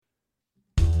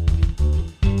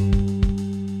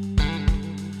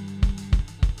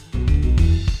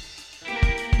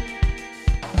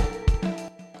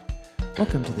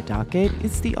Welcome to the Docket.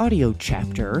 It's the audio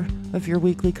chapter of your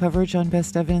weekly coverage on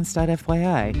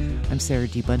bestevidence.fyi. I'm Sarah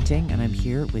D. Bunting, and I'm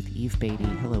here with Eve Beatty.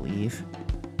 Hello, Eve.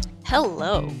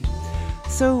 Hello.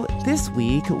 So this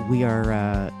week we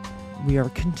are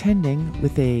contending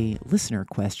with a listener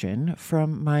question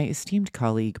from my esteemed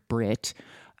colleague Britt,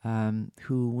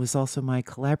 who was also my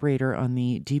collaborator on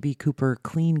the D.B. Cooper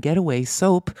Clean Getaway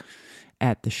soap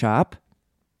at the shop.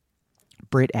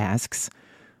 Britt asks,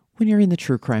 when you're in the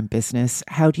true crime business,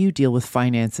 how do you deal with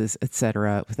finances,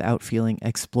 etc., without feeling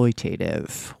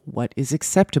exploitative? What is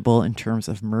acceptable in terms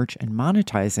of merch and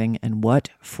monetizing, and what,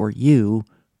 for you,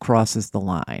 crosses the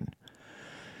line?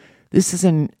 This is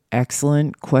an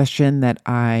excellent question that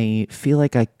I feel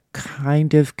like I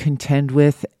kind of contend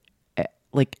with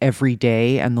like every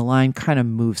day, and the line kind of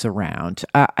moves around.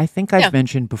 I think I've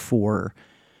mentioned before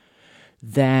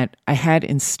that I had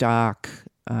in stock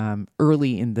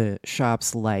early in the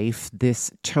shop's life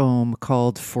this tome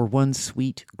called For One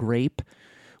Sweet Grape,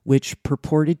 which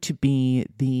purported to be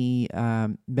the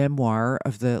memoir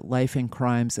of the life and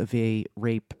crimes of a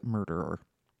rape murderer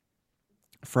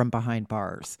from behind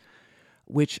bars,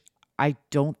 which I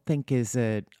don't think is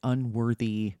an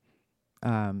unworthy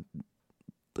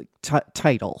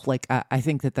title. Like, I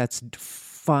think that that's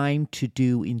fine to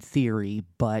do in theory,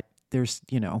 but there's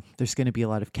going to be a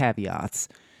lot of caveats.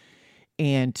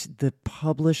 And the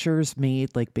publishers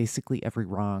made like basically every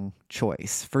wrong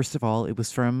choice. First of all, it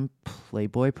was from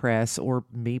Playboy Press or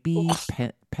maybe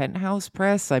Penthouse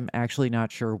Press. I'm actually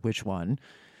not sure which one.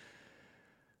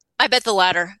 I bet the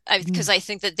latter, because I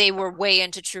think that they were way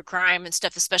into true crime and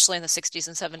stuff, especially in the 60s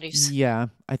and 70s. Yeah,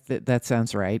 that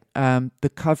sounds right.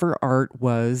 The cover art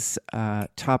was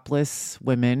topless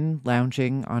women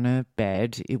lounging on a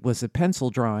bed. It was a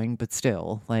pencil drawing, but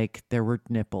still, like, there were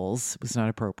nipples. It was not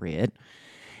appropriate.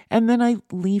 And then I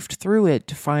leafed through it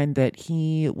to find that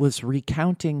he was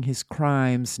recounting his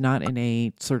crimes, not in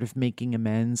a sort of making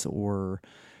amends or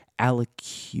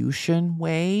allocution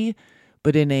way,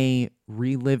 but in a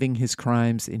reliving his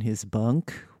crimes in his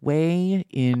bunk way,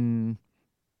 in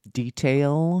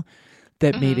detail,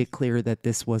 that made it clear that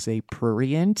this was a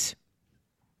prurient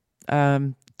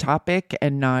topic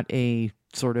and not a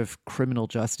sort of criminal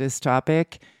justice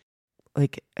topic.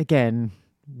 Like, again,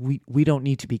 we don't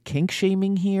need to be kink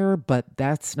shaming here, but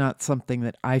that's not something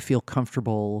that I feel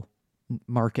comfortable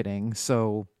marketing.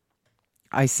 So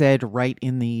I said right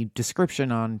in the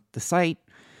description on the site,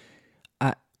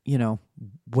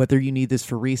 whether you need this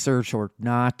for research or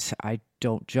not, I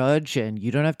don't judge, and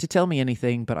you don't have to tell me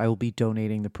anything, but I will be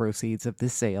donating the proceeds of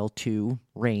this sale to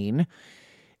RAINN.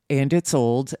 And it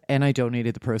sold, and I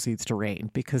donated the proceeds to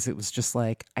RAINN because it was just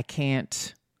like, I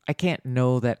can't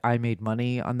know that I made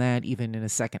money on that, even in a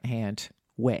secondhand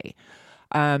way.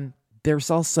 There's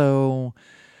a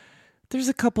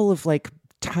couple of like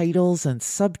titles and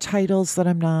subtitles that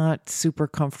I'm not super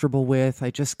comfortable with.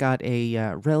 I just got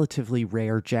a relatively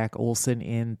rare Jack Olson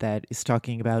in that is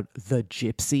talking about the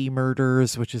gypsy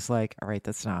murders, which is like, all right,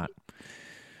 that's not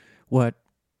what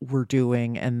we're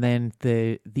doing. And then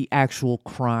the actual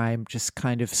crime just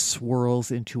kind of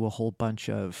swirls into a whole bunch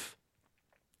of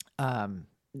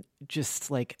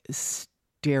just like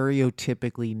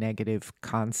stereotypically negative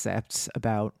concepts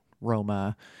about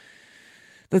Roma.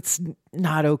 That's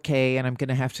not okay, and I'm going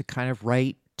to have to kind of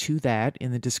write to that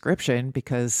in the description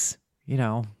because, it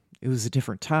was a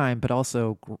different time, but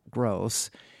also gross.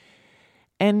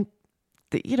 And,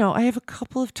 I have a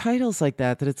couple of titles like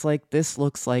that it's like, this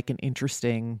looks like an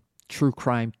interesting true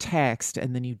crime text,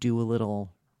 and then you do a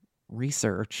little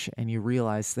research and you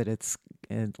realize that it's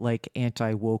like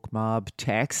anti-woke mob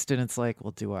text, and it's like,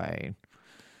 well, do I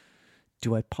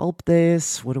pulp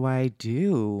this? What do I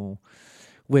do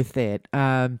with it?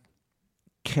 Can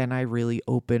I really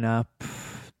open up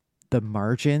the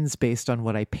margins based on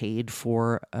what I paid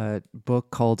for a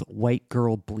book called White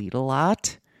Girl Bleed a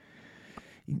Lot?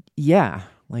 Yeah,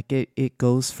 like it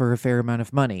goes for a fair amount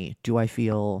of money. Do I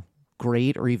feel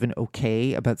great or even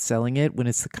okay about selling it when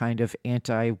it's the kind of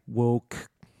anti-woke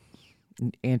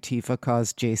Antifa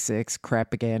caused J6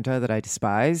 crapaganda that I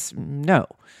despise? No.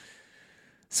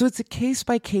 So it's a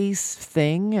case-by-case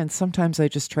thing, and sometimes I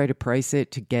just try to price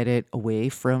it to get it away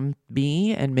from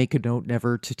me and make a note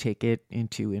never to take it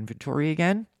into inventory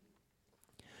again.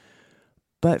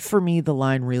 But for me, the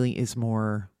line really is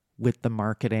more with the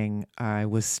marketing. I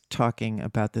was talking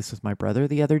about this with my brother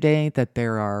the other day, that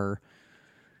there are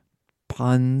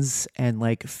puns and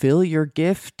like fill your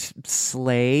gift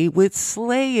sleigh with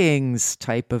slayings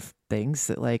type of things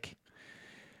that, like,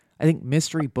 I think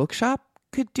Mystery Bookshop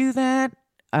could do that.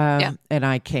 Yeah, and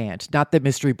I can't. Not that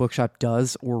Mystery Bookshop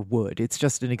does or would. It's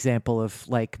just an example of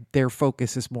like their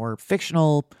focus is more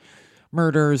fictional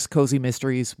murders, cozy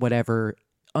mysteries, whatever.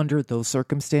 Under those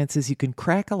circumstances, you can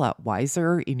crack a lot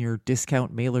wiser in your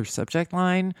discount mailer subject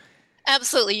line.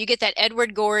 absolutely. You get that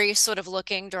Edward Gorey sort of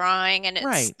looking drawing, and it's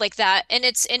Right, like that, and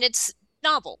it's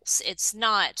novels. It's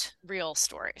not real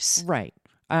stories. right.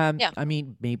 Yeah. I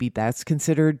mean, maybe that's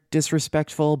considered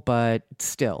disrespectful, but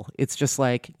still, it's just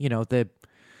like, the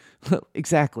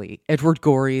exactly Edward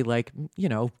Gorey, like,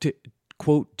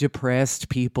 quote, depressed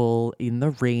people in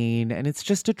the rain, and it's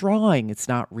just a drawing. It's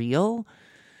not real.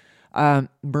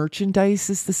 Merchandise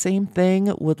is the same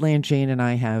thing. Woodland Jane and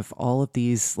I have all of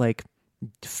these like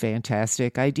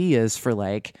fantastic ideas for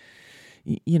like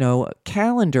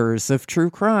calendars of true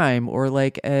crime or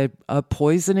like a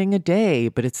poisoning a day,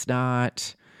 but it's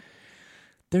not.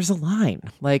 There's a line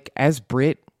like, as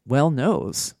Britt well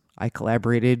knows, I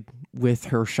collaborated with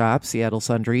her shop Seattle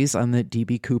Sundries on the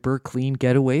DB Cooper clean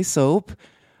getaway soap.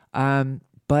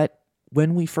 But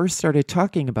when we first started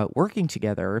talking about working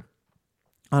together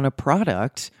on a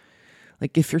product,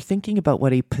 like if you're thinking about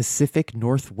what a Pacific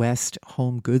Northwest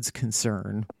home goods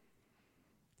concern,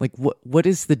 like what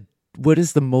is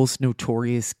the most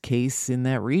notorious case in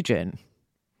that region?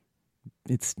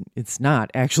 It's not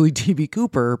actually DB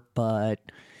Cooper, but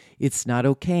it's not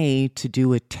okay to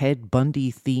do a Ted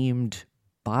Bundy themed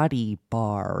body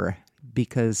bar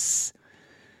because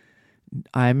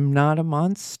I'm not a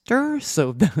monster.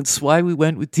 So that's why we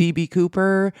went with DB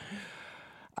Cooper.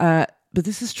 But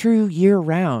this is true year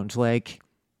round. Like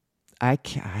I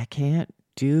can't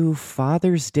do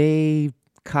Father's Day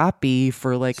copy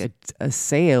for like a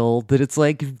sale that it's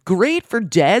like great for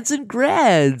dads and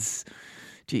grads.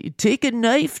 Take a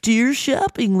knife to your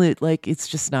shopping lit. Like it's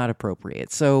just not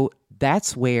appropriate. So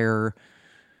that's where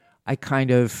I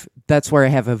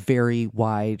have a very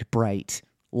wide, bright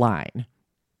line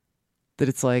that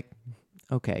it's like,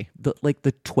 okay, like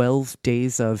the 12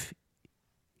 days of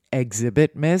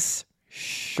exhibit miss,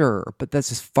 sure, but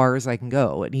that's as far as I can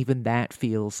go. And even that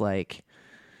feels like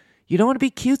you don't want to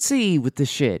be cutesy with this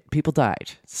shit. People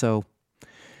died. So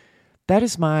that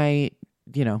is my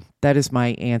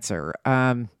answer.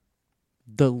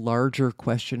 The larger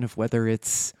question of whether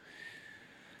it's,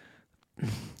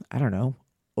 I don't know,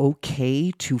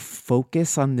 okay to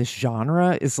focus on this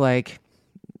genre is like,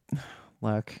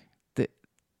 look, the,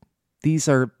 these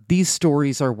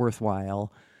stories are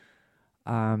worthwhile.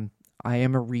 I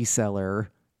am a reseller.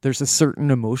 There's a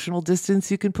certain emotional distance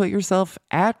you can put yourself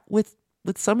at with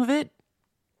some of it,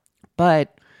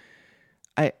 but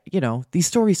these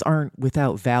stories aren't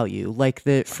without value. Like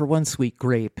the For One Sweet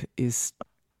Grape is,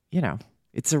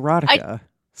 it's I erotica.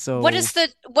 So what is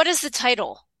the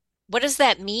title? What does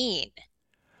that mean?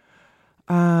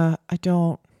 I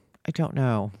don't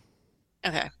know.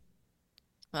 Okay.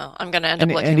 Well, I'm gonna end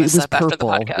And up looking it this was up after the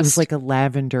purple. It was podcast. like a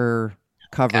lavender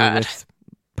cover God. with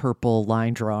purple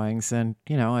line drawings, and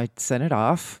I sent it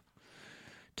off.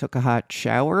 Took a hot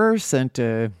shower, sent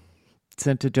a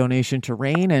donation to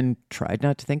Rain, and tried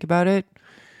not to think about it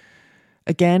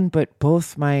again. But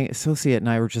both my associate and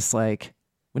I were just like,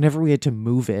 whenever we had to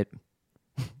move it,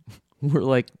 we're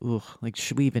like, ugh, like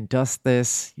should we even dust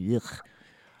this? Ugh.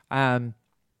 Um,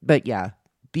 but yeah,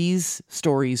 these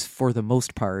stories for the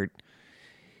most part,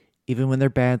 even when they're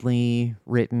badly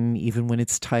written, even when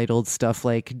it's titled stuff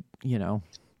like,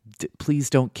 please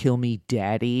don't kill me,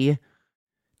 daddy.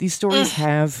 These stories Mm.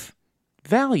 have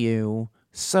value.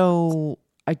 So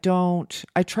I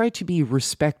try to be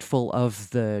respectful of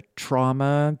the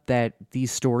trauma that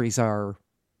these stories are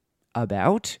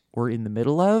about or in the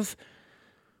middle of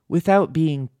without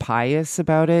being pious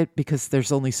about it, because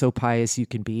there's only so pious you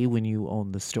can be when you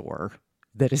own the store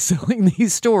that is selling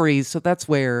these stories. So that's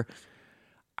where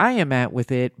I am at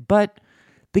with it. But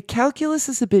the calculus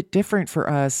is a bit different for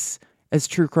us as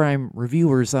true crime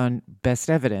reviewers on best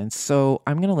evidence. So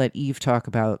I'm going to let Eve talk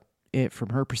about it from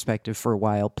her perspective for a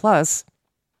while. Plus,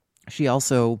 she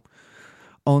also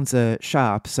owns a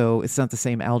shop, so it's not the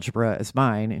same algebra as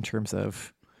mine in terms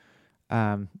of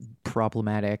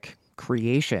problematic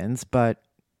creations, but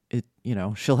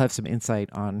she'll have some insight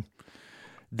on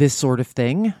this sort of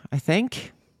thing, I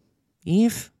think.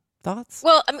 Eve, thoughts?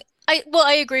 Well,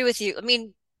 I agree with you. I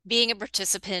mean, being a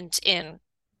participant in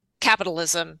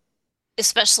capitalism,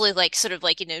 especially like sort of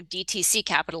like, DTC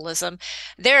capitalism,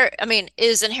 I mean,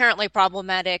 is inherently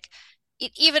problematic.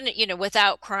 Even,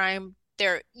 without crime,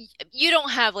 you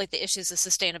don't have like the issues of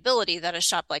sustainability that a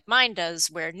shop like mine does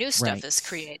where new stuff Right. is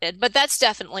created. But that's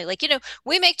definitely like,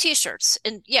 we make t-shirts,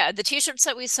 and yeah, the t-shirts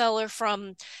that we sell are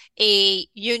from a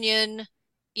union,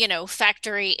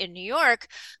 factory in New York,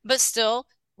 but still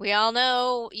We all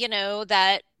know,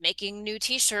 that making new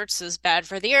t-shirts is bad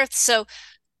for the earth. So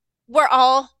we're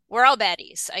all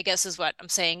baddies, I guess is what I'm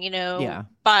saying, Yeah,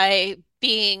 by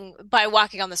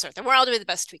walking on this earth. And we're all doing the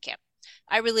best we can.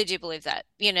 I really do believe that.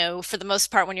 For the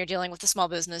most part, when you're dealing with a small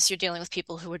business, you're dealing with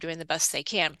people who are doing the best they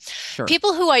can. sure.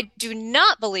 People who I do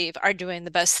not believe are doing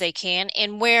the best they can,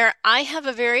 and where I have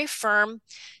a very firm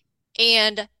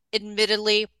and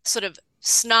admittedly sort of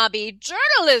snobby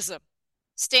journalism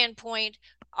standpoint,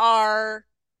 are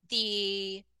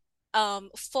the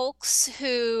folks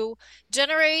who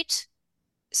generate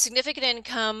significant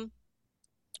income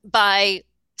by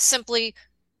simply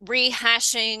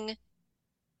rehashing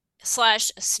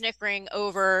slash snickering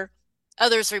over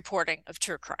others' reporting of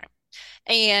true crime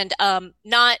and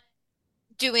not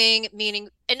doing meaning.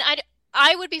 And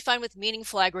I would be fine with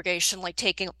meaningful aggregation, like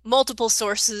taking multiple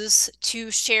sources to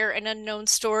share an unknown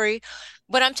story.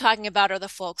 What I'm talking about are the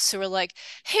folks who are like,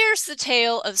 here's the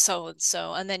tale of so and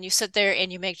so. And then you sit there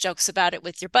and you make jokes about it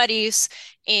with your buddies,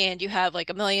 and you have like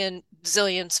a million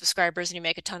zillion subscribers and you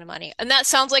make a ton of money. And that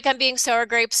sounds like I'm being sour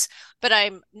grapes, but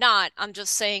I'm not. I'm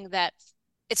just saying that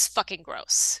it's fucking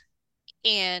gross.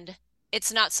 And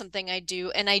it's not something I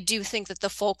do. And I do think that the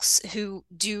folks who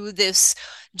do this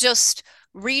just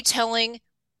retelling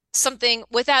something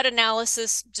without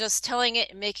analysis, just telling it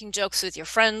and making jokes with your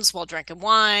friends while drinking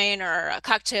wine or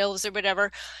cocktails or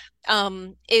whatever,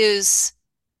 is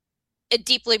a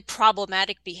deeply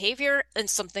problematic behavior and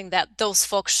something that those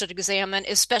folks should examine,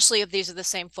 especially if these are the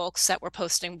same folks that were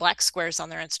posting black squares on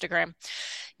their Instagram,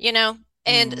 you know?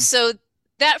 And Mm, so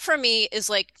that for me is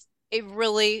like a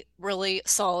really, really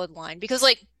solid line because,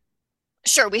 like,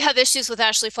 sure, we have issues with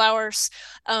Ashley Flowers.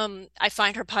 I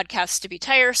find her podcast to be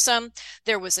tiresome.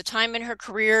 There was a time in her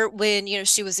career when,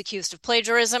 she was accused of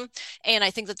plagiarism, and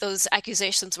I think that those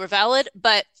accusations were valid.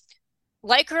 But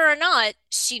like her or not,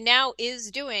 she now is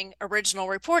doing original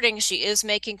reporting. She is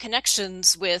making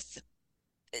connections with,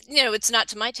 it's not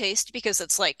to my taste because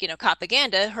it's like,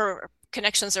 propaganda. Her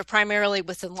connections are primarily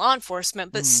within law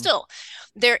enforcement, but mm, still,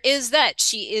 there is that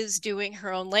she is doing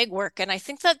her own legwork. And I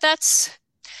think that that's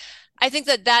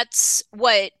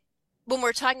what, when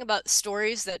we're talking about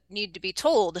stories that need to be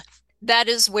told, that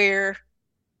is where,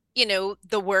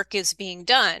 the work is being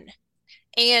done.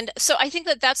 And so I think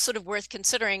that that's sort of worth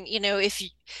considering,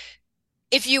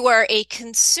 if you are a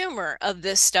consumer of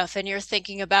this stuff and you're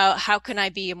thinking about how can I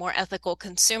be a more ethical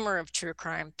consumer of true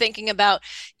crime, thinking about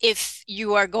if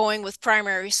you are going with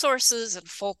primary sources and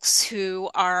folks who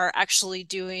are actually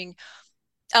doing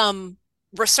um,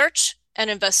 research and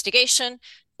investigation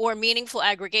or meaningful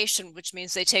aggregation, which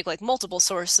means they take like multiple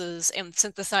sources and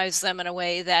synthesize them in a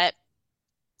way that,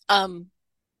 um,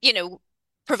 you know,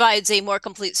 provides a more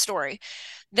complete story,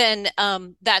 then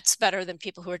that's better than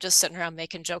people who are just sitting around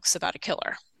making jokes about a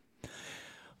killer.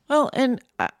 well, and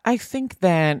I think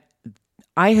that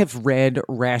I have read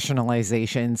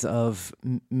rationalizations of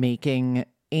making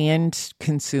and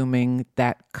consuming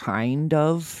that kind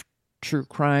of true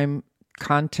crime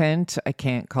content. I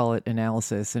can't call it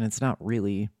analysis, and it's not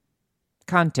really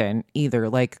content either.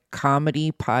 Like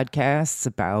comedy podcasts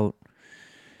about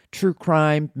true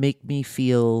crime make me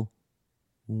feel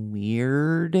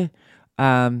weird.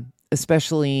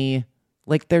 Especially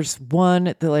like there's one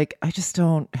that like I just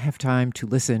don't have time to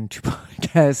listen to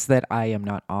podcasts that I am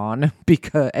not on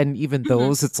because and even Mm-hmm.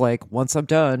 those it's like once I'm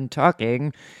done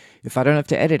talking, if I don't have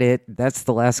to edit it, that's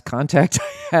the last contact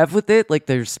I have with it. Like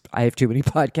I have too many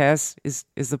podcasts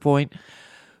is the point.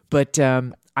 But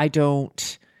um I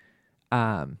don't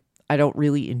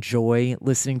really enjoy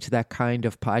listening to that kind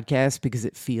of podcast because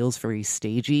it feels very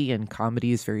stagey and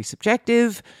comedy is very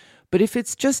subjective. But if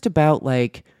it's just about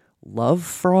like love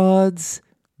frauds,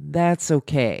 that's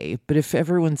okay. But if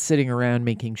everyone's sitting around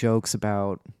making jokes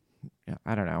about,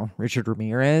 I don't know, Richard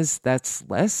Ramirez, that's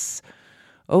less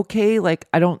okay. Like,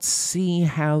 I don't see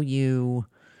how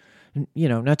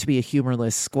not to be a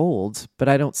humorless scold, but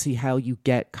I don't see how you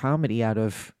get comedy out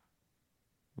of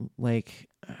like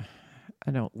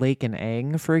I don't know, Lake and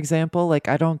Aang, for example. Like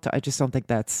I just don't think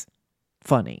that's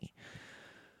funny.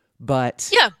 But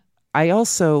Yeah. I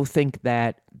also think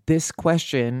that this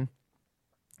question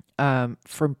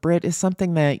from Britt is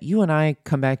something that you and I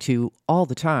come back to all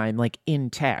the time, like in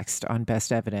text on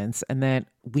best evidence, and that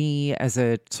we as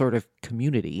a sort of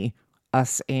community,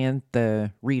 us and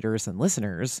the readers and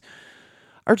listeners,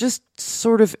 are just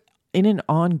sort of in an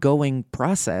ongoing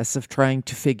process of trying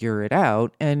to figure it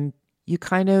out. And you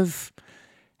kind of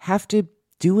have to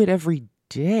do it every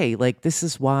day. Like this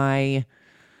is why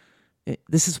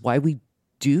we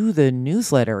do the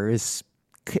newsletter is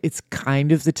it's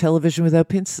kind of the television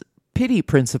without pity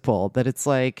principle that it's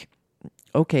like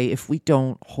okay, if we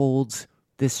don't hold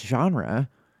this genre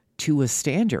to a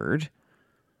standard,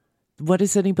 what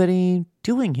is anybody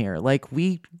doing here? Like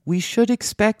we should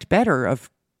expect better of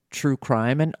true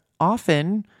crime, and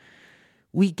often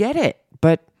we get it.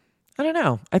 But I don't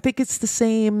know. I think it's the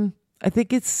same. I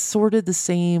think it's sort of the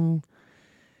same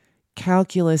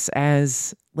calculus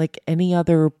as like any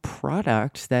other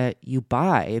product that you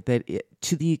buy, that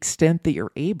to the extent that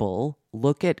you're able,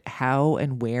 look at how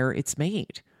and where it's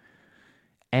made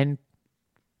and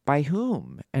by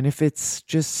whom. And if it's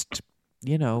just,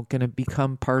 going to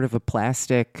become part of a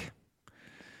plastic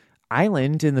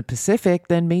island in the Pacific,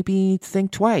 then maybe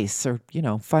think twice, or,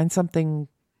 find something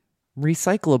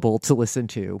recyclable to listen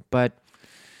to. But,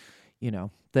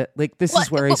 that, like, this Well,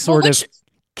 is where I well, sort of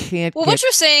can't well, get, what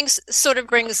you're saying sort of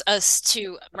brings us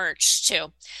to merch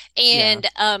too. yeah,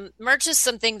 And merch is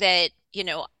something that,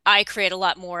 I create a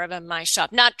lot more of in my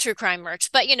shop. Not true crime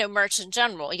merch, but, merch in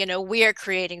general. We are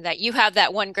creating that. You have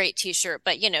that one great t-shirt,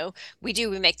 but,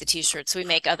 we make the t-shirts, we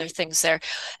make other things there.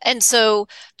 And so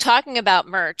talking about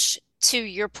merch, to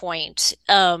your point,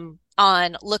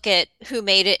 on look at who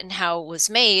made it and how it was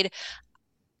made,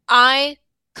 I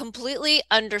completely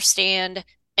understand,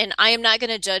 and I am not going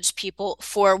to judge people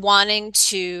for wanting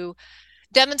to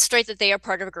demonstrate that they are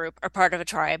part of a group or part of a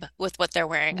tribe with what they're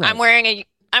wearing. right, I'm wearing a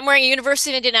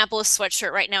University of Indianapolis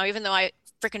sweatshirt right now, even though I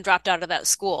freaking dropped out of that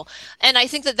school. And I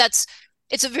think that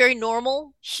it's a very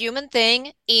normal human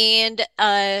thing, and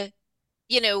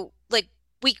like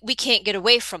we can't get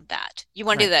away from that. You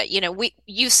want to do right. that,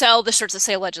 you sell the shirts that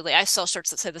say allegedly. I sell shirts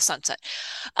that say the sunset.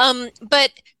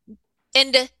 But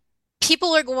and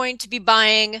people are going to be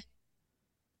buying,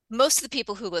 most of the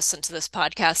people who listen to this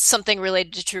podcast, something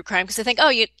related to true crime because they think,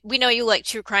 oh, we know you like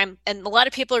true crime. And a lot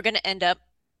of people are going to end up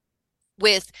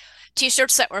with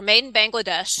t-shirts that were made in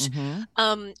Bangladesh,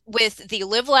 Mm-hmm. with the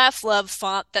Live, Laugh, Love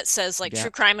font that says like Yeah.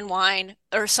 true crime and wine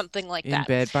or something like In that.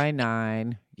 bed by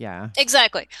 9. Yeah.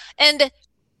 Exactly.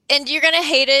 And you're gonna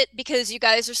hate it because you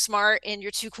guys are smart and you're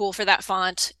too cool for that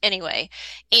font anyway.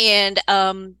 And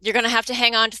you're gonna have to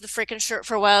hang on to the freaking shirt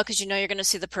for a while because you're gonna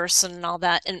see the person and all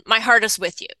that. And my heart is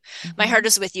with you. My Mm-hmm. heart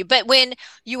is with you. But when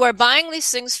you are buying these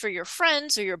things for your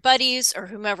friends or your buddies or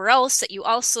whomever else that you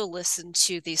also listen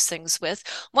to these things with,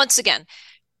 once again,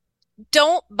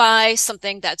 don't buy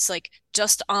something that's like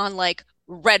just on like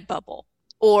Redbubble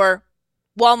or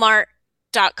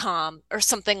Walmart.com or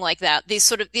something like that.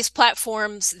 These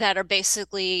platforms that are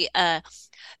basically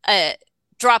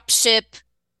drop ship,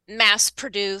 mass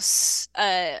produce,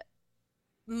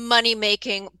 money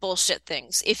making bullshit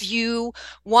things. If you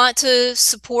want to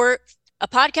support a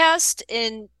podcast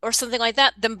or something like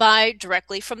that, then buy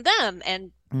directly from them.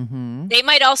 And Mm-hmm. they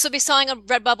might also be selling a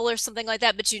Redbubble or something like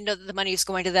that, but you know that the money is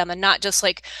going to them and not just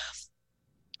like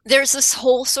there's this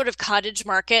whole sort of cottage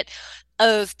market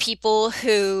of people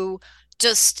who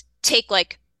just take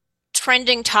like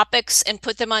trending topics and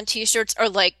put them on t-shirts or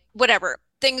like whatever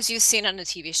things you've seen on a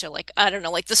TV show, like I don't know,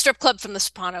 like the strip club from The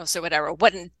Sopranos or whatever,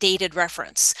 what a dated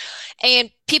reference. And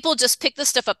people just pick this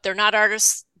stuff up. They're not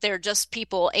artists, they're just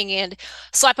people, and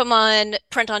slap them on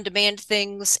print on demand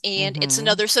things. And it's Mm-hmm.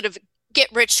 another sort of get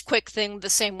rich quick thing, the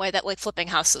same way that like flipping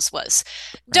houses was.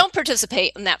 Right. Don't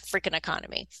participate in that freaking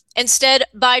economy. Instead,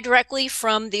 buy directly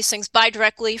from these things, buy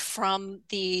directly from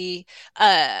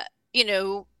uh,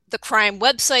 the crime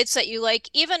websites that you like,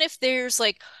 even if there's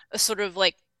like a sort of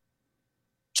like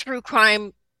true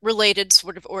crime related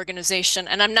sort of organization.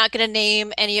 And I'm not going to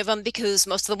name any of them because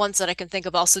most of the ones that I can think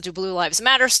of also do Blue Lives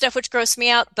Matter stuff, which gross me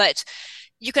out. But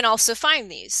you can also find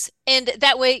these. And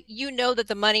that way, you know that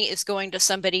the money is going to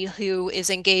somebody who is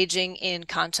engaging in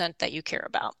content that you care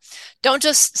about. Don't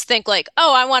just think like,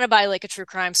 oh, I want to buy like a true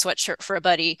crime sweatshirt for a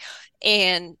buddy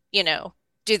and,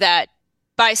 do that.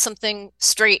 Buy something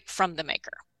straight from the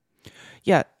maker.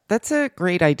 Yeah, that's a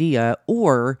great idea.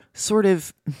 Or sort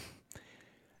of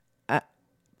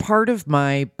part of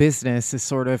my business is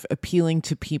sort of appealing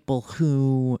to people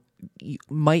who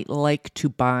might like to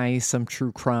buy some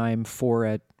true crime for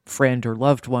a friend or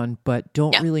loved one, but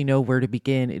don't Yeah. really know where to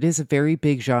begin. It is a very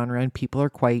big genre and people are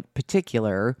quite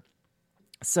particular.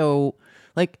 So,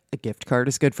 like, a gift card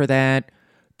is good for that.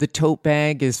 The tote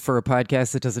bag is for a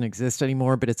podcast that doesn't exist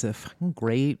anymore, but it's a fucking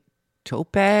great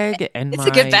tote bag. And It's a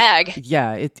good bag.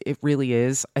 yeah, it really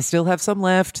is. I still have some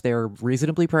left. They're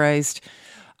reasonably priced.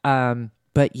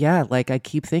 But yeah, like I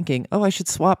keep thinking, oh, I should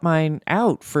swap mine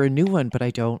out for a new one, but I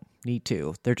don't need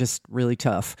to. They're just really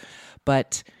tough.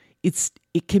 But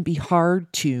it can be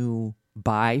hard to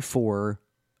buy for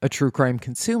a true crime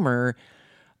consumer.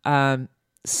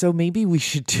 So maybe we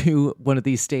should do one of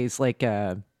these days, like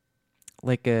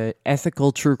like a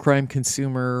ethical true crime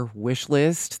consumer wish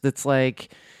list that's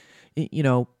like, you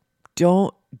know,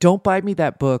 don't buy me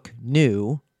that book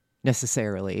new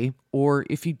necessarily, or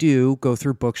if you do, go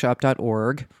through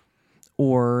bookshop.org,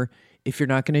 or if you're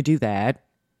not going to do that,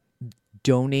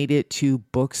 donate it to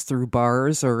Books Through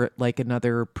Bars or like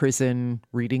another prison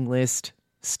reading list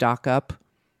stock up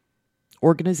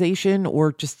organization,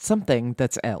 or just something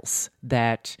that's else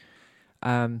that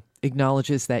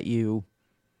acknowledges that you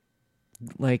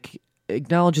like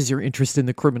acknowledges your interest in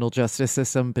the criminal justice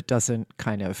system, but doesn't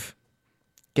kind of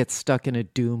get stuck in a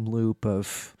doom loop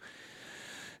of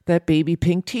that baby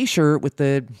pink t-shirt with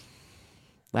the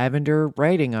lavender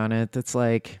writing on it that's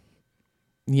like,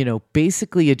 you know,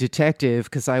 basically a detective,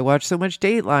 because I watch so much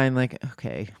Dateline. Like,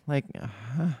 okay, like,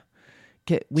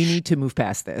 we need to move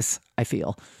past this, I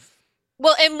feel.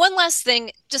 Well, and one last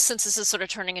thing, just since this is sort of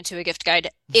turning into a gift guide,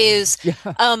 is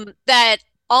Yeah. that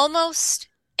almost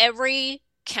every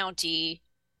county,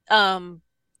 um,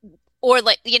 or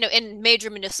like, in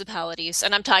major municipalities,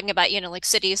 and I'm talking about, like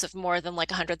cities of more than like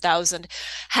 100,000,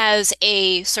 has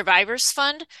a survivors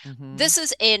fund. Mm-hmm. This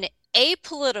is an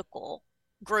apolitical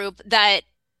group that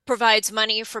provides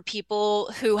money for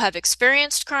people who have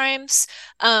experienced crimes.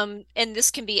 And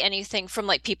this can be anything from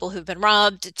like people who've been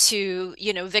robbed to,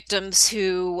 victims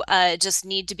who just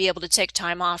need to be able to take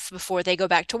time off before they go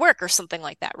back to work or something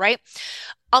like that, right?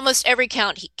 Almost every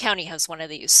county has one of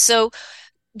these. So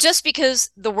just because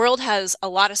the world has a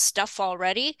lot of stuff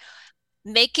already,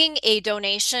 making a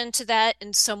donation to that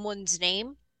in someone's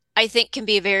name, I think can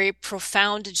be a very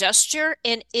profound gesture.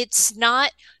 And it's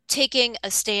not taking a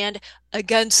stand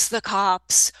against the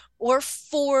cops or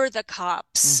for the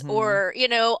cops Mm-hmm. or,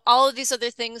 all of these other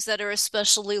things that are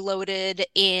especially loaded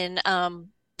in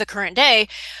the current day.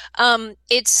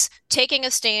 It's taking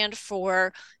a stand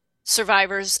for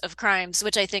survivors of crimes,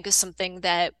 which I think is something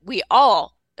that we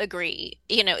all agree,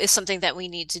 is something that we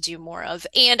need to do more of.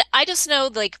 And I just know,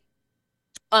 like,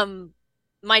 um,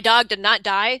 my dog did not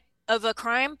die of a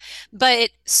crime,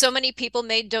 but so many people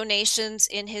made donations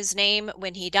in his name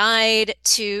when he died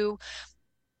to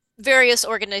various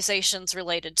organizations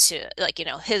related to, like,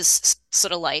 his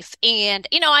sort of life. And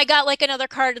I got like another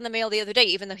card in the mail the other day,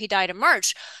 even though he died in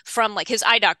March, from like his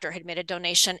eye doctor had made a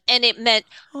donation, and it meant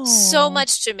so Oh.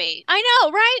 much to me. I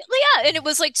know, right? Yeah. And it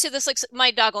was like, to this, like,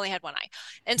 my dog only had one eye,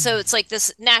 and so it's like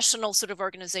this national sort of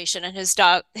organization, and his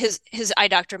eye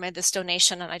doctor made this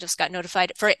donation, and I just got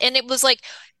notified for it, and it was like,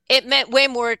 it meant way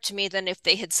more to me than if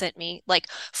they had sent me like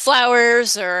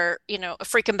flowers or, a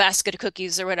freaking basket of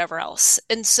cookies or whatever else.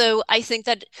 And so I think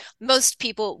that most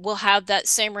people will have that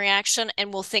same reaction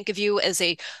and will think of you as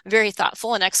a very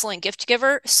thoughtful and excellent gift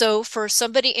giver. So for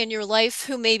somebody in your life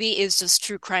who maybe is just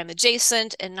true crime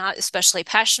adjacent and not especially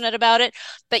passionate about it,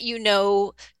 but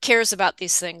cares about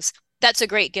these things, that's a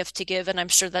great gift to give. And I'm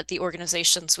sure that the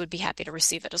organizations would be happy to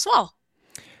receive it as well.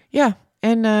 Yeah.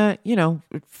 And,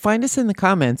 find us in the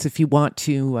comments if you want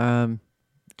to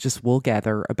just wool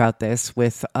gather about this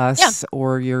with Yeah. us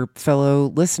or your fellow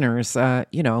listeners,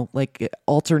 like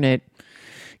alternate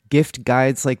gift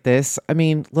guides like this. I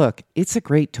mean, look, it's a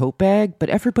great tote bag, but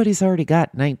everybody's already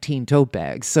got 19 tote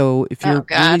bags. So if Oh, you're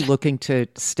really God. looking to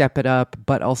step it up,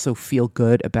 but also feel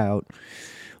good about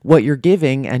what you're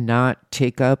giving and not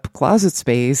take up closet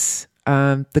space,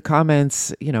 the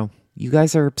comments, you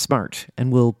guys are smart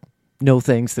and will know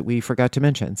things that we forgot to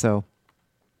mention. So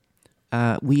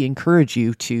we encourage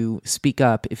you to speak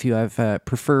up if you have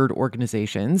preferred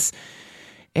organizations.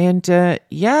 And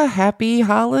happy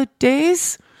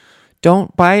holidays.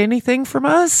 Don't buy anything from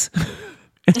us.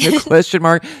 The question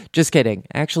mark. Just kidding.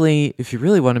 Actually, if you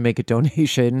really want to make a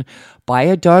donation, buy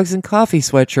a Dogs and Coffee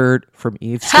sweatshirt from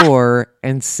Eve's Ha! store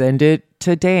and send it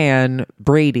to Dan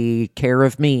Brady, care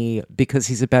of me, because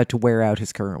he's about to wear out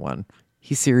his current one.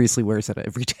 He seriously wears it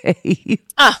every day.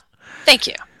 Ah, thank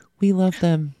you. We love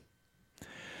them.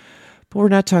 But we're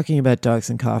not talking about Dogs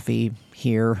and Coffee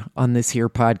here on this here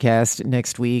podcast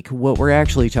next week. What we're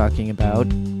actually talking about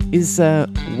is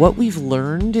what we've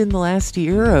learned in the last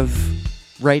year of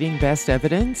writing best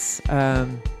evidence,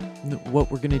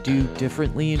 what we're going to do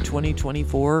differently in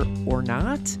 2024 or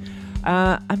not.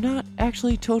 I'm not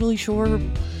actually totally sure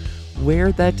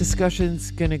where that discussion's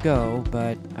going to go,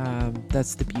 but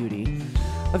that's the beauty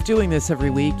of doing this every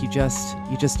week. You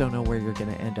just don't know where you're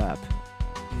going to end up.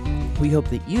 We hope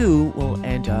that you will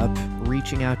end up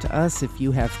reaching out to us if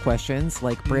you have questions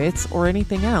like Brits or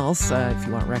anything else. If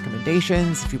you want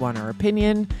recommendations, if you want our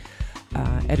opinion,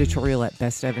 editorial at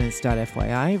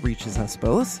bestevidence.fyi reaches us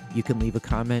both. You can leave a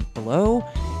comment below.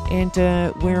 And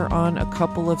we're on a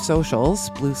couple of socials,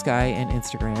 Blue Sky and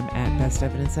Instagram at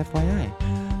bestevidencefyi.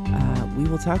 we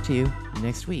will talk to you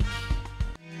next week.